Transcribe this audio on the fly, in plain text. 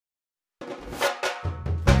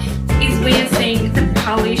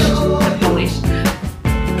polished to polished.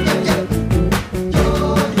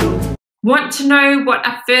 Want to know what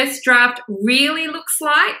a first draft really looks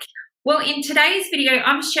like? Well, in today's video,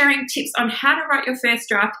 I'm sharing tips on how to write your first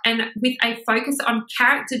draft and with a focus on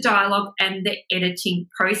character dialogue and the editing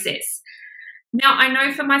process. Now, I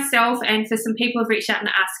know for myself and for some people who've reached out and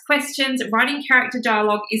asked questions, writing character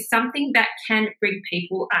dialogue is something that can bring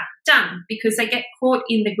people undone because they get caught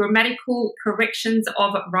in the grammatical corrections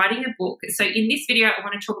of writing a book. So in this video, I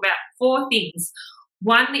want to talk about 4 things.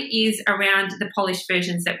 1 is around the polished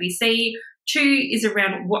versions that we see. 2 is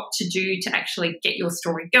around what to do to actually get your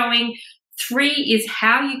story going. 3 is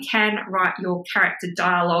how you can write your character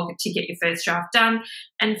dialogue to get your first draft done.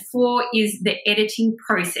 And 4 is the editing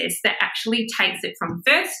process that actually takes it from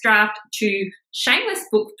first draft to shameless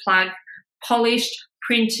book plug, polished,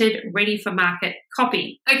 printed, ready for market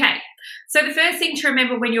copy. Okay, so the first thing to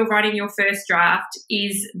remember when you're writing your first draft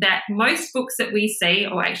is that most books that we see,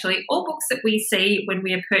 or actually all books that we see when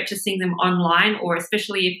we are purchasing them online, or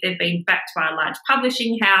especially if they've been backed by a large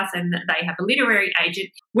publishing house and they have a literary agent,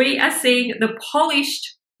 we are seeing the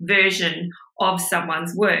polished version of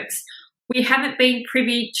someone's works. We haven't been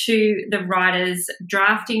privy to the writer's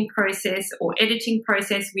drafting process or editing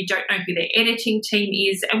process. We don't know who their editing team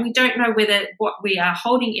is, and we don't know whether what we are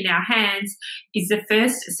holding in our hands is the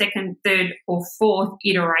first, second, third, or 4th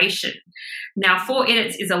iteration. Now, 4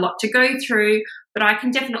 edits is a lot to go through, but I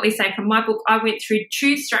can definitely say from my book, I went through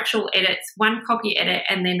 2 structural edits, 1 copy edit,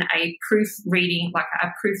 and then a proofreading, like a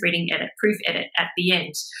proofreading edit, proof edit at the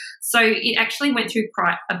end. So it actually went through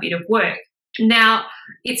quite a bit of work. Now,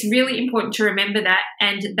 it's really important to remember that,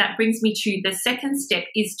 and that brings me to the second step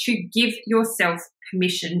is to give yourself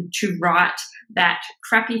permission to write that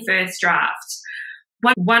crappy first draft.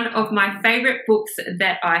 One of my favorite books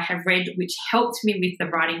that I have read, which helped me with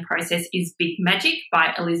the writing process, is Big Magic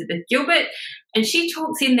by Elizabeth Gilbert. And she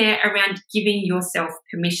talks in there around giving yourself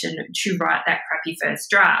permission to write that crappy first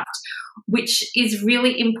draft, which is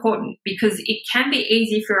really important because it can be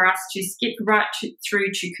easy for us to skip right through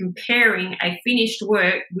to comparing a finished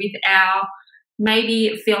work with our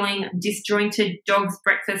maybe feeling disjointed dog's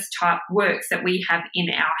breakfast type works that we have in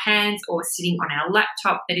our hands or sitting on our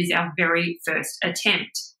laptop that is our very first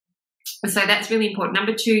attempt. So that's really important.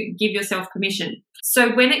 Number 2, give yourself permission.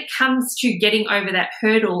 So when it comes to getting over that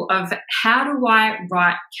hurdle of how do I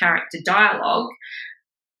write character dialogue,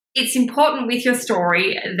 it's important with your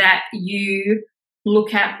story that you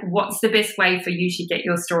look at what's the best way for you to get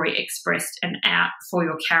your story expressed and out for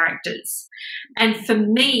your characters. And for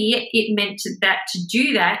me, it meant that to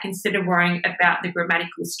do that, instead of worrying about the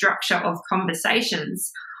grammatical structure of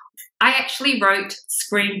conversations, I actually wrote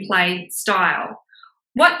screenplay style.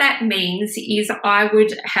 What that means is I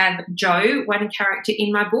would have Joe, one character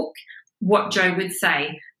in my book, what Joe would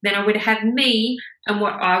say. Then I would have me and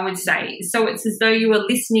what I would say. So it's as though you were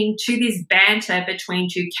listening to this banter between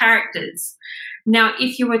 2 characters. Now,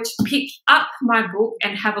 if you were to pick up my book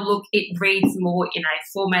and have a look, it reads more in a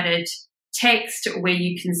formatted text where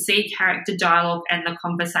you can see character dialogue and the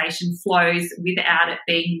conversation flows without it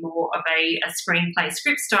being more of a screenplay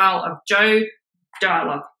script style of Joe,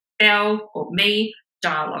 dialogue, Belle, or me,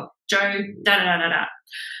 dialogue, Joe, da-da-da-da-da.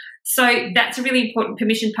 So that's a really important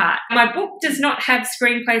permission part. My book does not have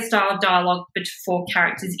screenplay style dialogue for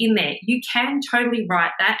characters in there. You can totally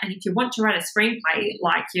write that, and if you want to write a screenplay,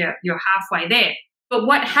 like you're halfway there. But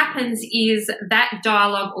what happens is that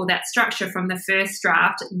dialogue or that structure from the first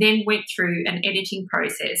draft then went through an editing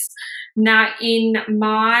process. Now, in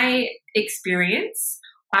my experience,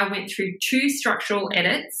 I went through 2 structural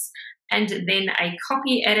edits and then a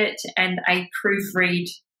copy edit and a proofread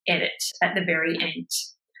edit at the very end.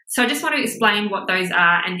 So I just want to explain what those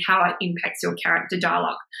are and how it impacts your character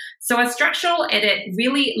dialogue. So a structural edit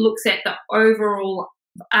really looks at the overall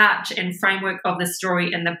arch and framework of the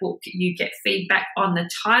story and the book. You get feedback on the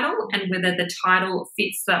title and whether the title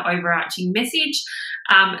fits the overarching message,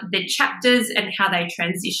 the chapters and how they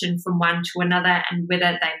transition from one to another and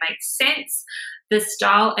whether they make sense, the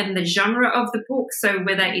style and the genre of the book, so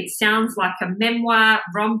whether it sounds like a memoir,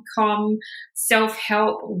 rom-com,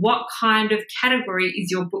 self-help, what kind of category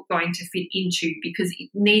is your book going to fit into, because it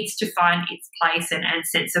needs to find its place and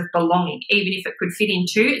sense of belonging. Even if it could fit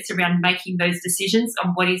into, it's around making those decisions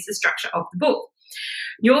on what is the structure of the book.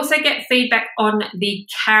 You also get feedback on the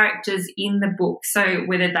characters in the book, so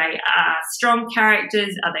whether they are strong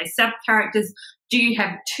characters, are they sub-characters, do you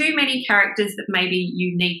have too many characters that maybe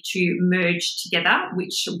you need to merge together,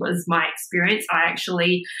 which was my experience. I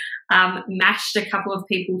actually mashed a couple of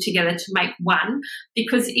people together to make one,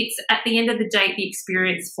 because it's at the end of the day the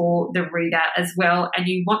experience for the reader as well, and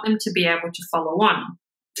you want them to be able to follow on.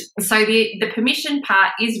 So the permission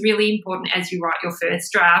part is really important as you write your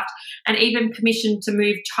first draft, and even permission to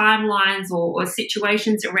move timelines or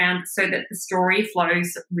situations around so that the story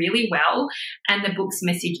flows really well and the book's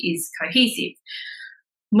message is cohesive.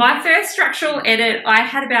 My first structural edit, I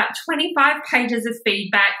had about 25 pages of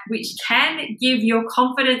feedback, which can give your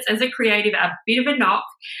confidence as a creative a bit of a knock,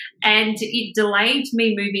 and it delayed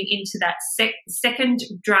me moving into that second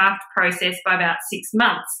draft process by about 6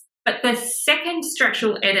 months. But the second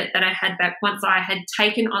structural edit that I had back, once I had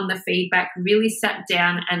taken on the feedback, really sat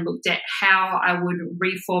down and looked at how I would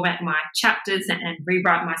reformat my chapters and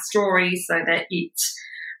rewrite my story so that it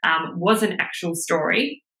was an actual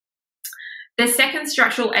story. The second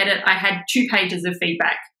structural edit, I had 2 pages of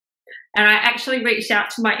feedback. And I actually reached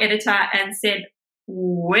out to my editor and said,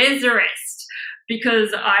 where's the rest?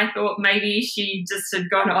 Because I thought maybe she just had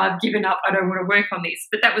gone, oh, I've given up, I don't want to work on this.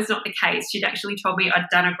 But that was not the case. She'd actually told me I'd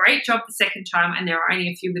done a great job the second time and there are only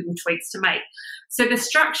a few little tweaks to make. So the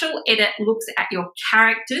structural edit looks at your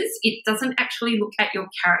characters. It doesn't actually look at your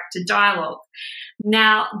character dialogue.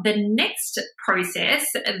 Now, the next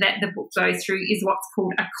process that the book goes through is what's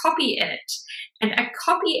called a copy edit. And a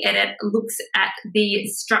copy edit looks at the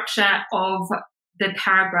structure of the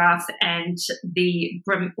paragraphs and the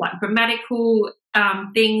grammatical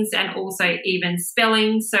things, and also even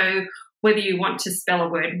spelling. So whether you want to spell a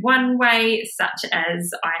word one way, such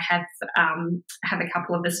as I have a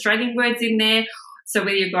couple of Australian words in there, so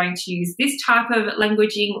whether you're going to use this type of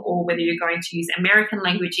languaging or whether you're going to use American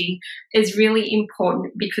languaging is really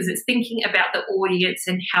important, because it's thinking about the audience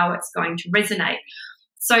and how it's going to resonate.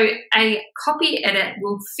 So a copy edit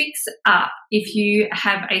will fix up if you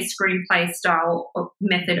have a screenplay style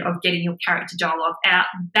method of getting your character dialogue out.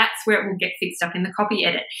 That's where it will get fixed up in the copy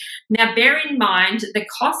edit. Now, bear in mind the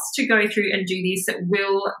cost to go through and do this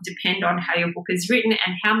will depend on how your book is written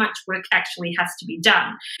and how much work actually has to be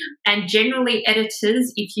done. And generally,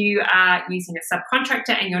 editors, if you are using a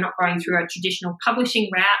subcontractor and you're not going through a traditional publishing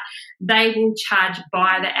route, they will charge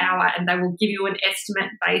by the hour and they will give you an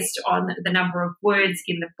estimate based on the number of words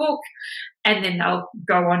in the book, and then they'll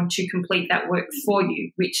go on to complete that work for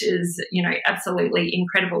you, which is, absolutely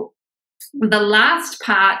incredible. The last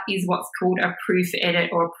part is what's called a proof edit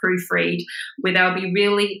or a proofread, where they'll be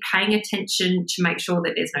really paying attention to make sure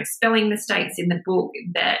that there's no spelling mistakes in the book,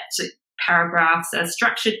 that paragraphs are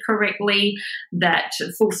structured correctly, that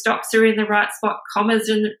full stops are in the right spot,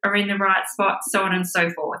 commas are in the right spot, so on and so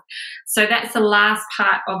forth. So that's the last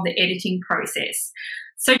part of the editing process.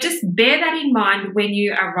 So just bear that in mind when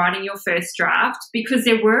you are writing your first draft, because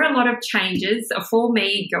there were a lot of changes for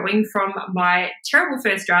me going from my terrible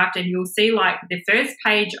first draft, and you'll see like the first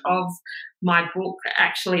page of my book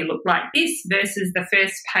actually looked like this versus the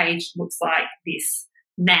first page looks like this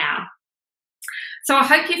now. So I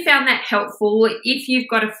hope you found that helpful. If you've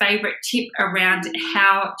got a favourite tip around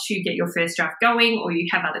how to get your first draft going, or you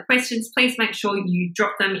have other questions, please make sure you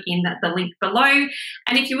drop them in the link below.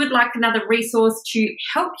 And if you would like another resource to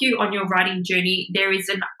help you on your writing journey, there is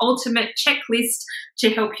an ultimate checklist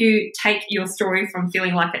to help you take your story from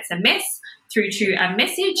feeling like it's a mess through to a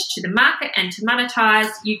message, to the market, and to monetize.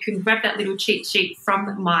 You can grab that little cheat sheet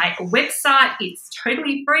from my website. It's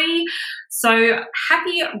totally free. So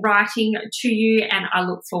happy writing to you, and I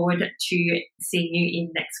look forward to seeing you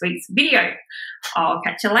in next week's video. I'll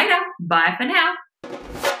catch you later. Bye for now.